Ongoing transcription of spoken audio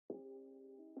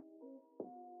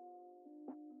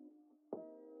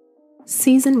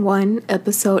Season 1,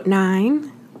 Episode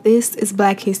 9. This is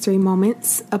Black History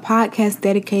Moments, a podcast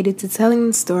dedicated to telling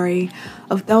the story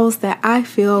of those that I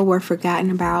feel were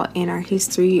forgotten about in our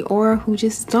history or who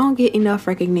just don't get enough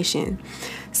recognition.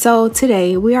 So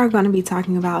today we are going to be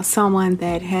talking about someone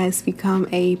that has become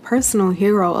a personal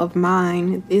hero of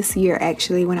mine this year,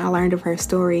 actually, when I learned of her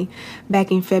story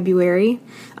back in February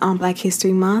on Black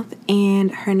History Month,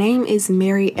 and her name is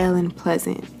Mary Ellen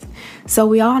Pleasant. So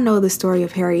we all know the story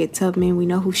of Harriet Tubman. We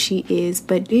know who she is,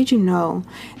 but did you know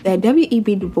that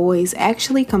W.E.B. Du Bois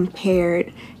actually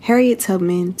compared Harriet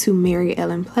Tubman to Mary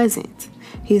Ellen Pleasant?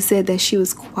 He said that she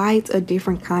was quite a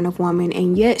different kind of woman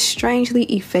and yet strangely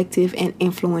effective and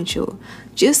influential,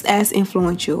 just as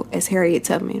influential as Harriet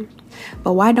Tubman.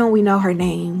 But why don't we know her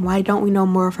name? Why don't we know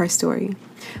more of her story?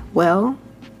 Well,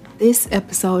 this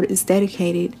episode is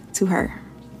dedicated to her.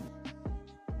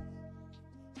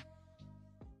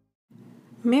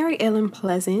 Mary Ellen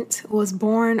Pleasant was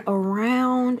born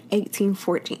around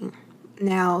 1814.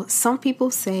 Now, some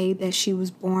people say that she was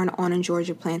born on a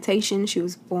Georgia plantation. She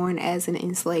was born as an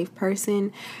enslaved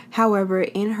person. However,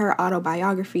 in her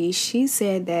autobiography, she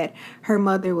said that her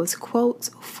mother was,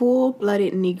 quote,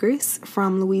 full-blooded Negress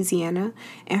from Louisiana,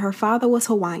 and her father was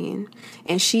Hawaiian,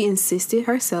 and she insisted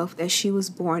herself that she was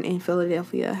born in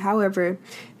Philadelphia. However,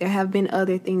 there have been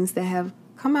other things that have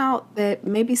come out that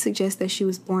maybe suggest that she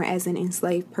was born as an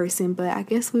enslaved person, but I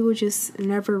guess we will just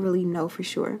never really know for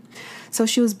sure. So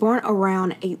she was born around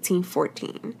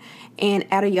 1814, and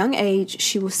at a young age,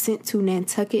 she was sent to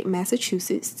Nantucket,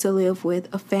 Massachusetts to live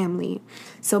with a family.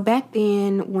 So back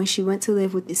then, when she went to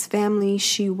live with this family,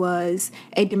 she was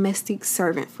a domestic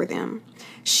servant for them.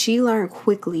 She learned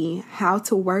quickly how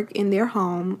to work in their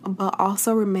home, but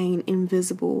also remain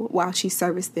invisible while she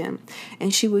serviced them.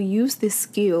 And she would use this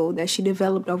skill that she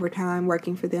developed over time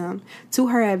working for them to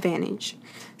her advantage.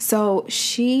 So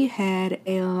she had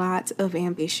a lot of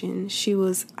ambition. She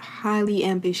was highly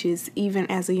ambitious, even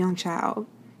as a young child.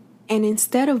 And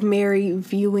instead of Mary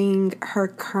viewing her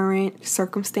current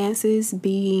circumstances,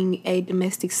 being a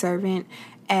domestic servant,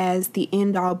 as the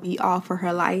end-all be-all for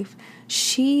her life,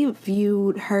 she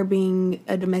viewed her being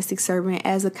a domestic servant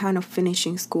as a kind of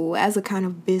finishing school, as a kind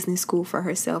of business school for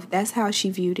herself. That's how she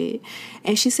viewed it.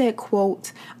 And she said,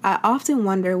 quote, "I often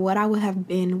wonder what I would have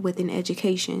been with an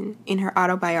education," in her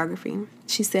autobiography.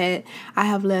 She said, "I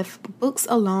have left books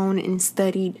alone and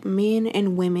studied men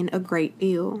and women a great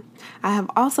deal. I have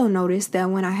also noticed that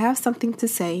when I have something to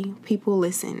say, people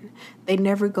listen. They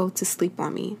never go to sleep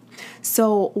on me."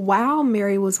 So while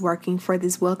Mary was working for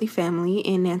this wealthy family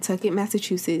in Nantucket,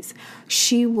 Massachusetts,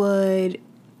 she would...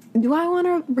 Do I want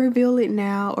to reveal it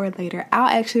now or later? I'll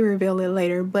actually reveal it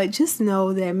later, but just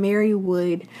know that Mary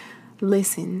would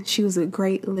listen. She was a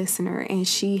great listener, and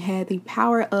she had the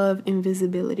power of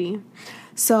invisibility.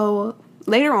 So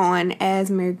later on,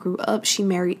 as Mary grew up, she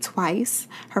married twice.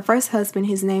 Her first husband,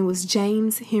 his name was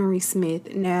James Henry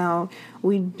Smith. Now,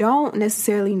 we don't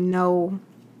necessarily know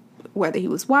whether he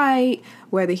was white,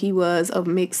 whether he was of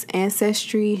mixed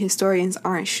ancestry. Historians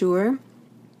aren't sure.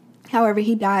 However,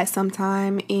 he died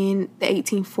sometime in the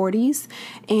 1840s,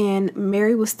 and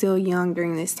Mary was still young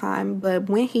during this time. But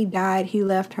when he died, he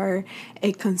left her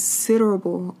a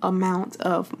considerable amount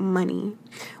of money.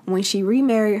 When she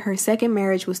remarried, her second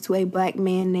marriage was to a black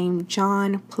man named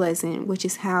John Pleasant, which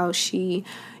is how she,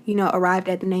 arrived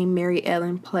at the name Mary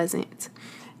Ellen Pleasant.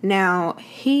 Now,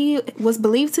 he was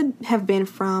believed to have been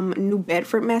from New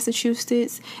Bedford,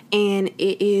 Massachusetts, and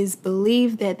it is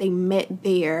believed that they met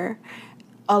there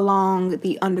along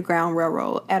the Underground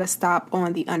Railroad, at a stop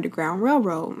on the Underground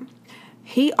Railroad.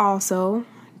 He also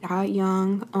died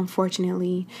young,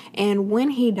 unfortunately, and when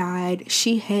he died,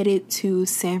 she headed to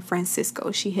San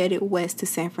Francisco. She headed west to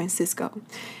San Francisco.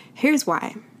 Here's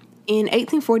why. In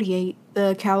 1848,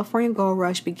 the California Gold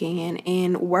Rush began,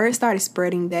 and word started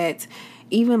spreading that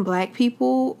even black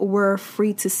people were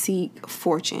free to seek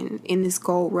fortune in this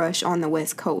gold rush on the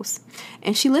West Coast.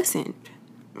 And she listened.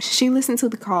 She listened to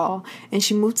the call, and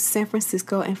she moved to San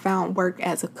Francisco and found work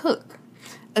as a cook.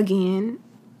 Again,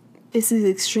 this is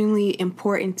extremely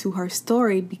important to her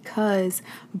story because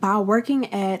by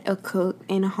working at a cook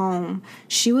in a home,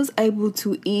 she was able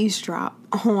to eavesdrop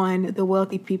on the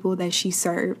wealthy people that she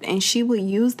served, and she would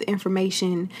use the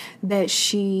information that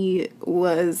she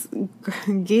was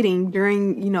getting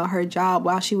during, her job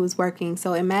while she was working.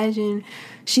 So imagine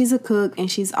she's a cook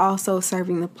and she's also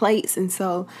serving the plates, and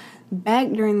so back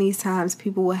during these times,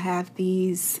 people would have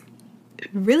these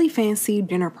really fancy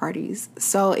dinner parties.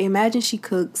 So imagine she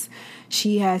cooks,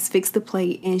 She has fixed the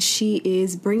plate and she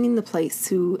is bringing the plates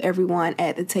to everyone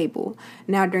at the table.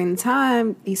 Now, during the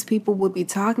time, these people would be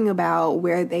talking about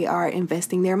where they are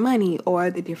investing their money or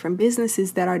the different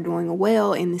businesses that are doing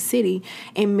well in the city.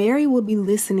 And Mary would be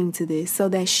listening to this so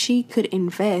that she could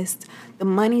invest the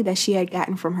money that she had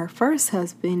gotten from her first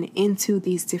husband into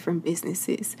these different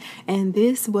businesses. And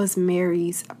this was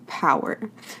Mary's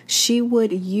power. She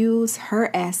would use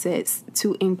her assets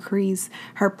to increase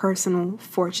her personal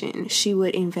fortune. She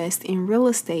would invest in real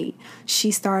estate.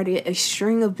 She started a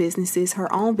string of businesses,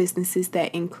 her own businesses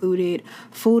that included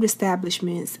food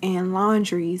establishments and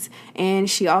laundries. And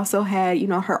she also had,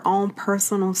 her own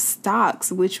personal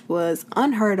stocks, which was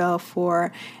unheard of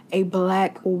for a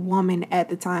black woman at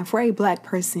the time, for a black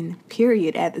person,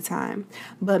 period, at the time.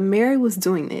 But Mary was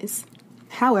doing this.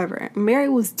 However, Mary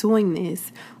was doing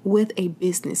this with a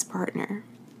business partner.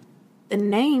 The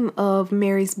name of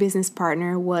Mary's business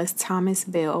partner was Thomas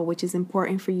Bell, which is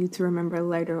important for you to remember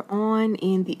later on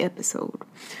in the episode.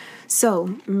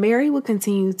 So Mary would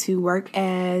continue to work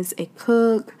as a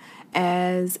cook,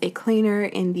 as a cleaner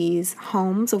in these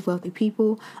homes of wealthy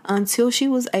people until she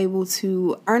was able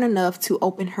to earn enough to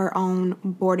open her own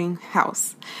boarding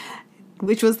house,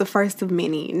 which was the first of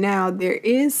many. Now, there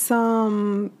is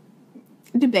some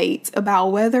debate about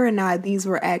whether or not these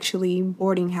were actually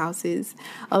boarding houses.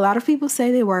 A lot of people say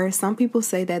they were. Some people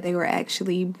say that they were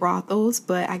actually brothels,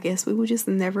 but I guess we would just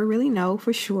never really know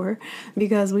for sure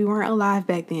because we weren't alive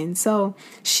back then. So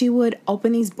she would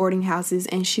open these boarding houses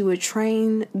and she would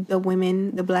train the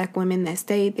women, the black women that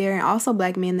stayed there and also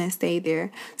black men that stayed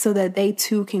there so that they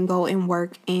too can go and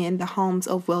work in the homes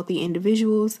of wealthy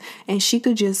individuals. And she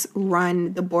could just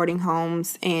run the boarding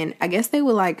homes, and I guess they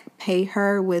would pay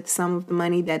her with some of the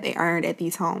money that they earned at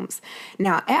these homes.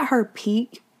 Now, at her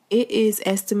peak, it is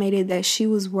estimated that she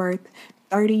was worth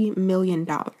 $30 million.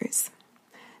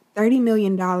 $30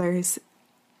 million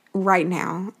right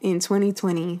now in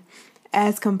 2020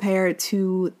 as compared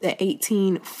to the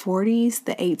 1840s,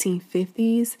 the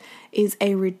 1850s, is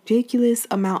a ridiculous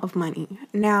amount of money.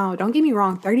 Now, don't get me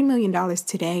wrong, $30 million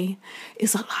today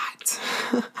is a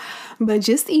lot. But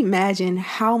just imagine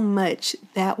how much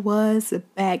that was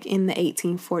back in the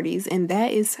 1840s. And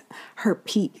that is her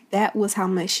peak. That was how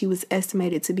much she was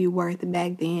estimated to be worth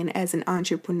back then as an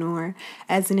entrepreneur,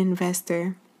 as an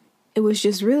investor. It was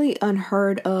just really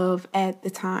unheard of at the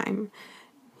time.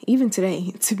 Even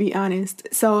today, to be honest.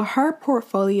 So her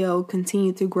portfolio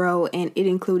continued to grow, and it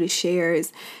included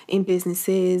shares in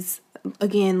businesses,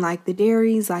 again, like the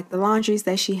dairies, like the laundries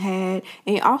that she had,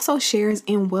 and also shares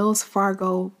in Wells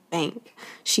Fargo Bank.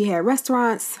 She had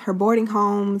restaurants, her boarding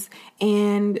homes,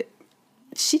 and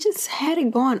she just had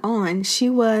it going on. She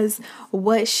was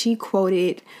what she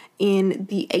quoted in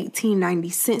the 1890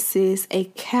 census, a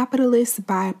capitalist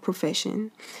by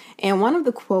profession. And one of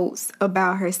the quotes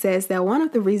about her says that one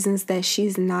of the reasons that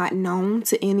she's not known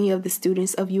to any of the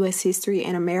students of U.S. history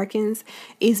and Americans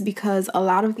is because a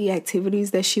lot of the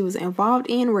activities that she was involved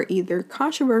in were either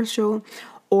controversial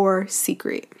or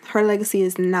secret. Her legacy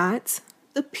is not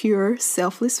the pure,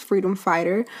 selfless freedom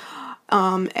fighter,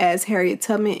 as Harriet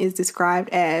Tubman is described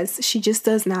as. She just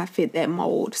does not fit that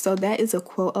mold. So that is a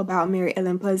quote about Mary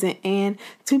Ellen Pleasant. And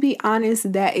to be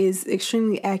honest, that is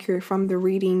extremely accurate from the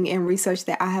reading and research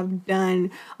that I have done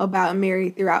about Mary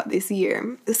throughout this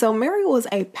year. So Mary was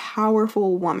a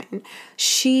powerful woman.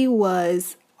 She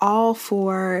was all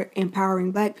for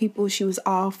empowering Black people. She was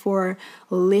all for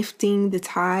lifting the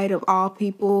tide of all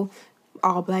people,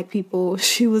 all Black people.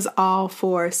 She was all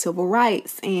for civil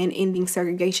rights and ending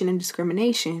segregation and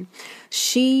discrimination.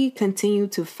 She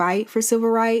continued to fight for civil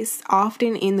rights,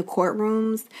 often in the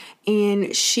courtrooms,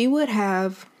 and she would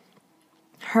have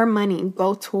her money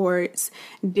go towards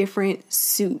different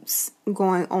suits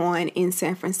going on in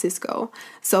San Francisco.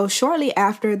 So shortly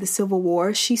after the Civil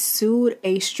War, she sued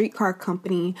a streetcar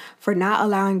company for not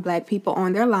allowing Black people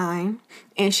on their line,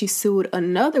 and she sued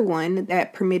another one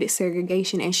that permitted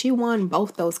segregation, and she won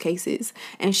both those cases.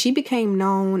 And she became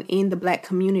known in the Black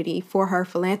community for her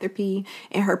philanthropy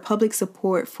and her public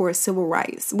support for civil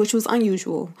rights, which was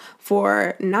unusual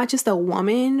for not just a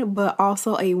woman, but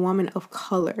also a woman of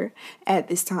color at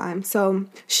this time. So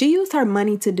she used her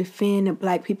money to defend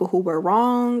Black people who were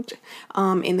wronged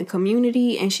in the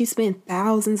community, and she spent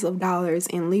thousands of dollars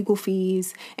in legal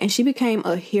fees, and she became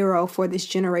a hero for this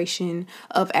generation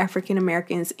of African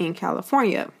Americans in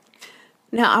California.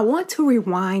 Now, I want to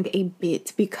rewind a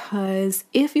bit because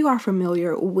if you are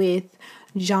familiar with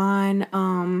John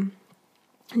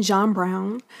John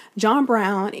Brown. John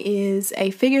Brown is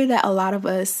a figure that a lot of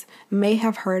us may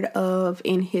have heard of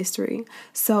in history.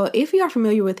 So if you are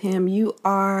familiar with him,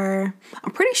 I'm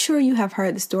pretty sure you have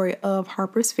heard the story of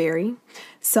Harper's Ferry.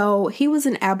 So he was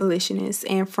an abolitionist,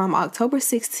 and from October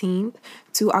 16th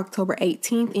to October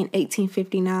 18th in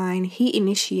 1859, he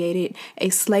initiated a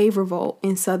slave revolt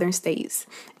in southern states.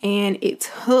 And it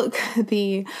took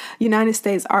the United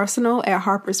States Arsenal at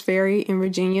Harper's Ferry in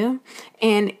Virginia,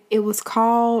 and it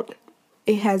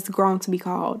has grown to be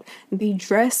called the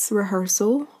dress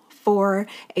rehearsal for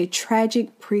a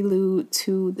tragic prelude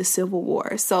to the Civil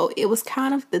War. So it was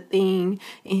kind of the thing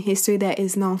in history that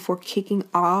is known for kicking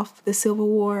off the Civil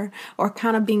War, or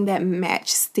kind of being that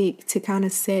matchstick to kind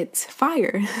of set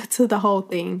fire to the whole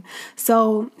thing.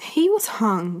 So he was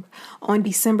hung on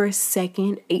December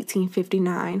 2nd,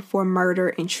 1859 for murder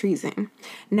and treason.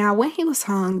 Now, when he was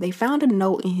hung, they found a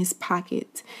note in his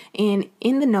pocket, and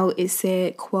in the note it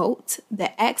said, quote,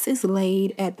 "The axe is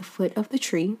laid at the foot of the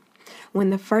tree. When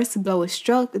the first blow is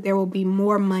struck, there will be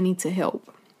more money to help."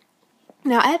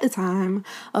 Now, at the time,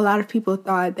 a lot of people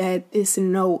thought that this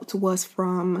note was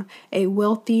from a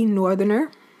wealthy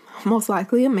northerner, most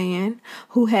likely a man,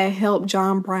 who had helped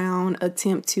John Brown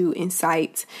attempt to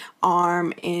incite,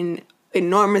 arm an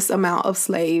enormous amount of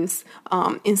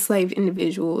enslaved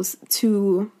individuals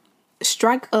to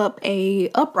strike up a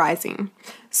uprising.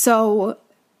 So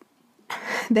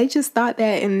they just thought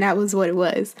that, and that was what it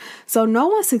was. So no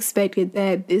one suspected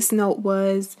that this note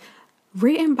was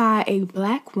written by a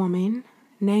Black woman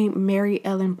named Mary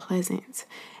Ellen Pleasant.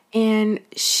 And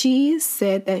she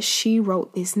said that she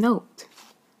wrote this note.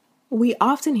 We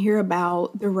often hear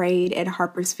about the raid at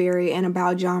Harper's Ferry and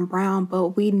about John Brown,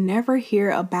 but we never hear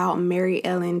about Mary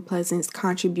Ellen Pleasant's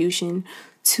contribution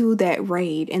to that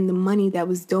raid and the money that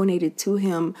was donated to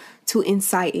him to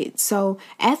incite it. So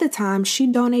at the time, she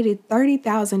donated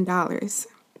 $30,000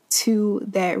 to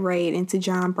that raid and to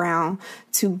John Brown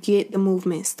to get the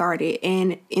movement started.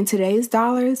 And in today's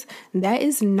dollars, that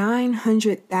is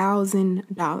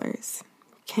 $900,000.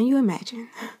 Can you imagine?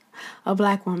 A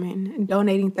Black woman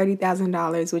donating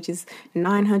 $30,000, which is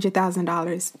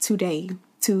 $900,000 today,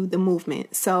 to the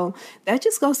movement. So that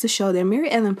just goes to show that Mary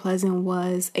Ellen Pleasant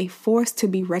was a force to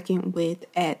be reckoned with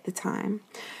at the time.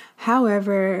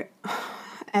 However,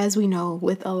 as we know,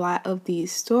 with a lot of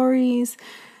these stories,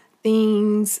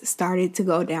 things started to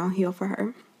go downhill for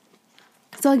her.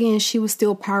 So again, she was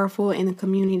still powerful in the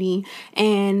community,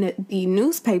 and the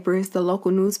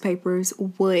local newspapers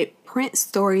would print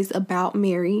stories about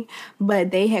Mary,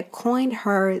 but they had coined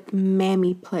her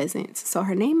Mammy Pleasant. So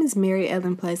her name is Mary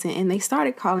Ellen Pleasant, and they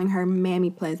started calling her Mammy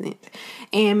Pleasant.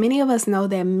 And many of us know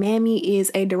that Mammy is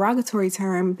a derogatory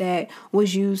term that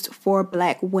was used for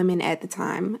Black women at the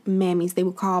time. Mammies, they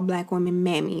would call Black women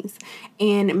mammies.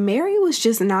 And Mary was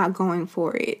just not going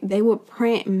for it. They would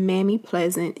print Mammy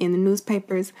Pleasant in the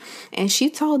newspapers, and she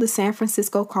told the San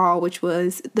Francisco Call, which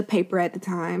was the paper at the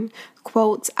time,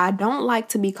 quote, "I don't like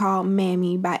to be called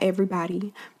Mammy by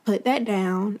everybody. Put that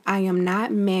down. I am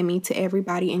not Mammy to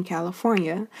everybody in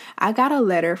California. I got a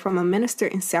letter from a minister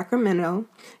in Sacramento.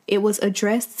 It was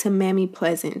addressed to Mammy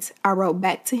Pleasant. I wrote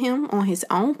back to him on his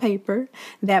own paper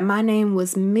that my name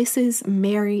was Mrs.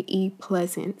 Mary E.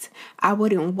 Pleasant. I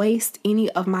wouldn't waste any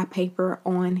of my paper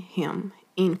on him."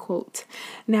 End quote.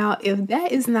 Now, if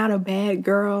that is not a bad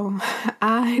girl,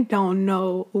 I don't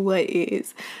know what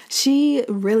is. She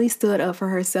really stood up for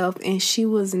herself, and she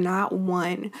was not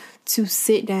one to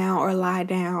sit down or lie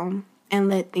down and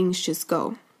let things just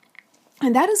go.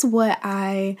 And that is what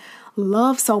I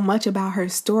love so much about her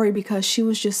story, because she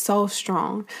was just so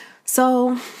strong.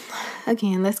 So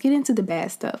again, let's get into the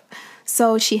bad stuff.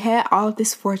 So she had all of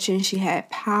this fortune, she had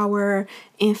power,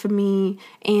 infamy,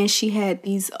 and she had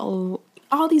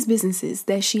all these businesses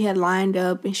that she had lined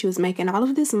up, and she was making all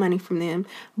of this money from them.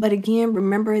 But again,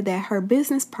 remember that her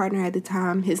business partner at the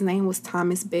time, his name was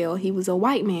Thomas Bell. He was a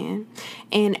white man.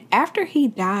 And after he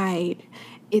died,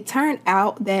 it turned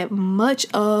out that much,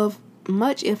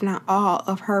 if not all,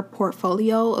 of her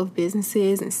portfolio of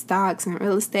businesses and stocks and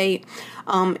real estate,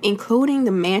 including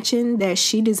the mansion that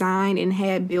she designed and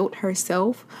had built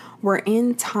herself, were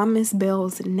in Thomas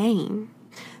Bell's name.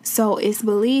 So it's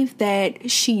believed that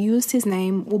she used his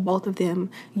name, well, both of them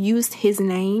used his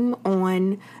name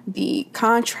on the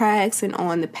contracts and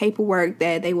on the paperwork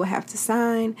that they would have to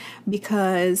sign,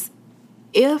 because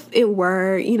if it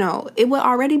were, it would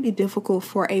already be difficult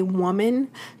for a woman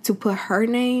to put her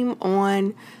name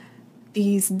on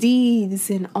these deeds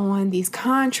and on these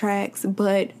contracts,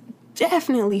 but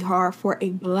definitely hard for a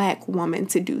black woman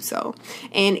to do so,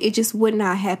 and it just would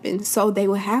not happen. So they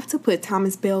would have to put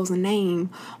Thomas Bell's name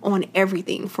on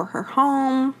everything, for her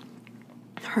home,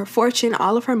 her fortune,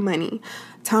 all of her money.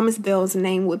 Thomas Bell's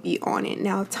name would be on it.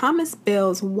 Now, Thomas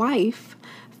Bell's wife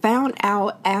found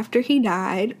out after he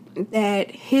died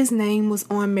that his name was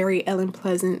on Mary Ellen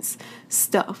Pleasant's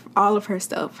stuff, all of her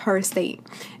stuff, her estate.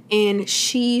 And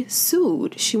she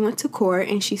sued. She went to court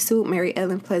and she sued Mary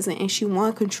Ellen Pleasant, and she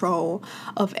won control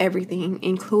of everything,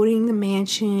 including the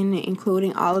mansion,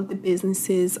 including all of the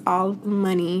businesses, all of the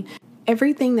money.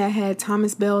 Everything that had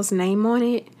Thomas Bell's name on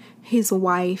it, his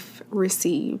wife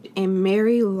received. And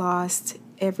Mary lost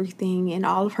everything, and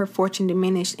all of her fortune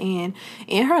diminished, and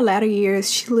in her latter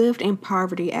years she lived in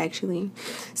poverty, actually.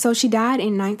 So she died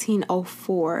in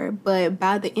 1904, but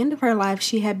by the end of her life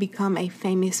she had become a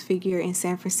famous figure in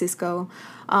San Francisco.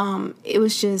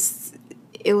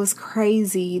 It was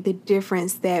crazy, the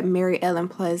difference that Mary Ellen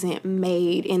Pleasant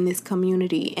made in this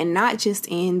community, and not just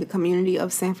in the community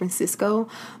of San Francisco,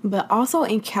 but also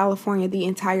in California, the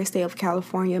entire state of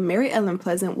California. Mary Ellen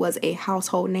Pleasant was a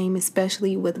household name,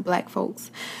 especially with black folks.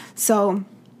 So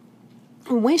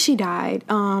when she died,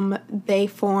 they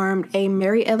formed a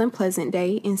Mary Ellen Pleasant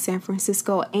Day in San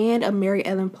Francisco and a Mary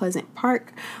Ellen Pleasant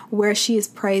Park, where she is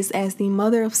praised as the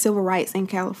mother of civil rights in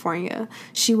California.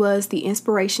 She was the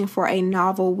inspiration for a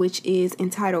novel which is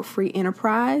entitled Free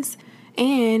Enterprise.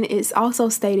 And it's also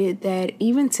stated that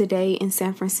even today in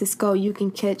San Francisco, you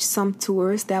can catch some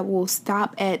tours that will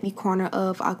stop at the corner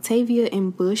of Octavia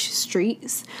and Bush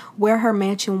Streets, where her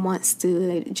mansion once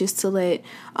stood, just to let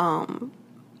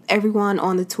everyone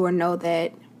on the tour know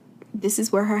that this is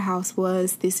where her house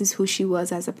was, this is who she was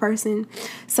as a person.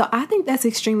 So I think that's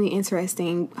extremely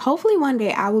interesting. Hopefully one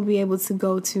day I will be able to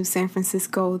go to San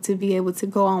Francisco to be able to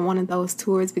go on one of those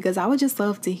tours, because I would just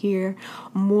love to hear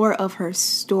more of her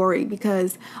story,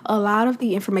 because a lot of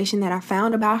the information that I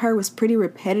found about her was pretty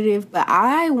repetitive, but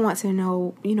I want to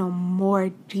know, more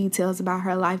details about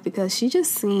her life, because she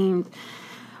just seemed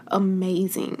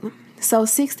amazing. So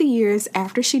 60 years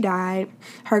after she died,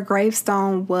 her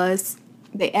gravestone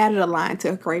they added a line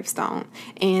to her gravestone,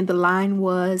 and the line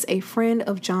was, "A friend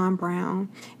of John Brown."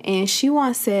 And she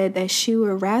once said that she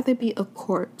would rather be a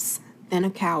corpse than a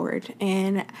coward.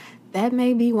 And that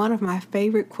may be one of my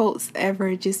favorite quotes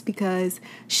ever, just because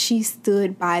she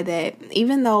stood by that.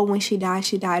 Even though when she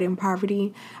died in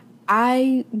poverty,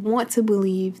 I want to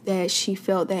believe that she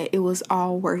felt that it was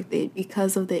all worth it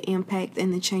because of the impact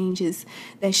and the changes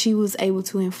that she was able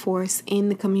to enforce in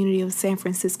the community of San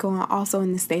Francisco and also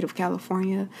in the state of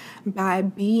California, by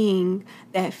being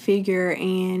that figure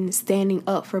and standing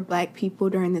up for black people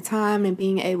during the time, and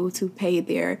being able to pay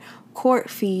their court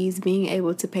fees, being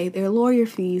able to pay their lawyer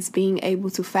fees, being able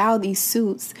to file these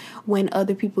suits when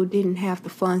other people didn't have the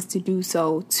funds to do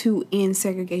so, to end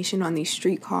segregation on these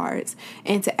streetcars,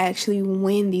 and to actually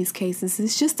win these cases.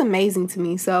 It's just amazing to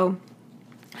me. So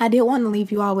I did want to leave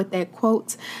you all with that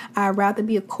quote, "I'd rather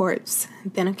be a corpse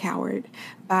than a coward,"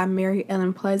 by Mary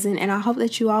Ellen Pleasant. And I hope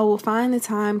that you all will find the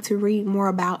time to read more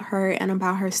about her and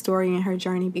about her story and her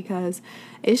journey, because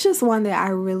it's just one that I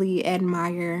really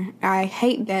admire. I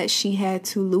hate that she had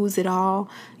to lose it all,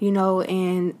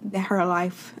 and that her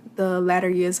life, the latter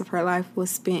years of her life, was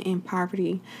spent in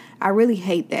poverty. I really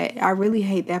hate that. I really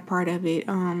hate that part of it.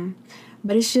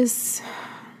 But it's just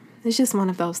one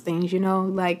of those things,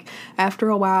 like after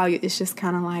a while, it's just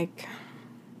kind of like,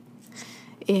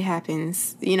 it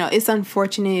happens. It's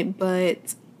unfortunate,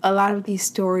 but a lot of these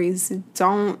stories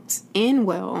don't end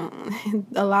well.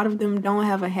 A lot of them don't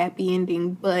have a happy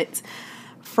ending, but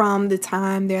from the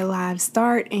time their lives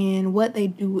start and what they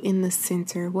do in the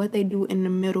center, what they do in the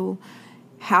middle,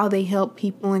 how they help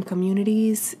people and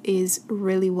communities is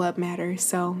really what matters.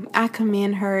 So I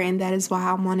commend her, and that is why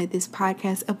I wanted this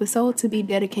podcast episode to be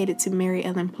dedicated to Mary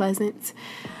Ellen Pleasant.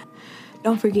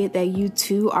 Don't forget that you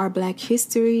too are Black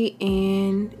History,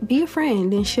 and be a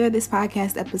friend and share this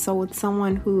podcast episode with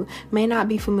someone who may not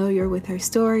be familiar with her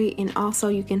story. And also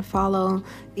you can follow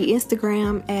the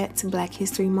Instagram at Black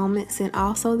History Moments, and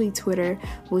also the Twitter,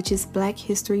 which is Black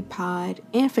History Pod,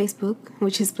 and Facebook,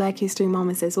 which is Black History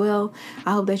Moments as well.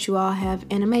 I hope that you all have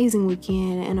an amazing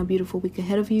weekend and a beautiful week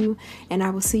ahead of you, and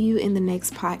I will see you in the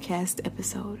next podcast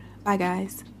episode. Bye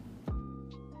guys.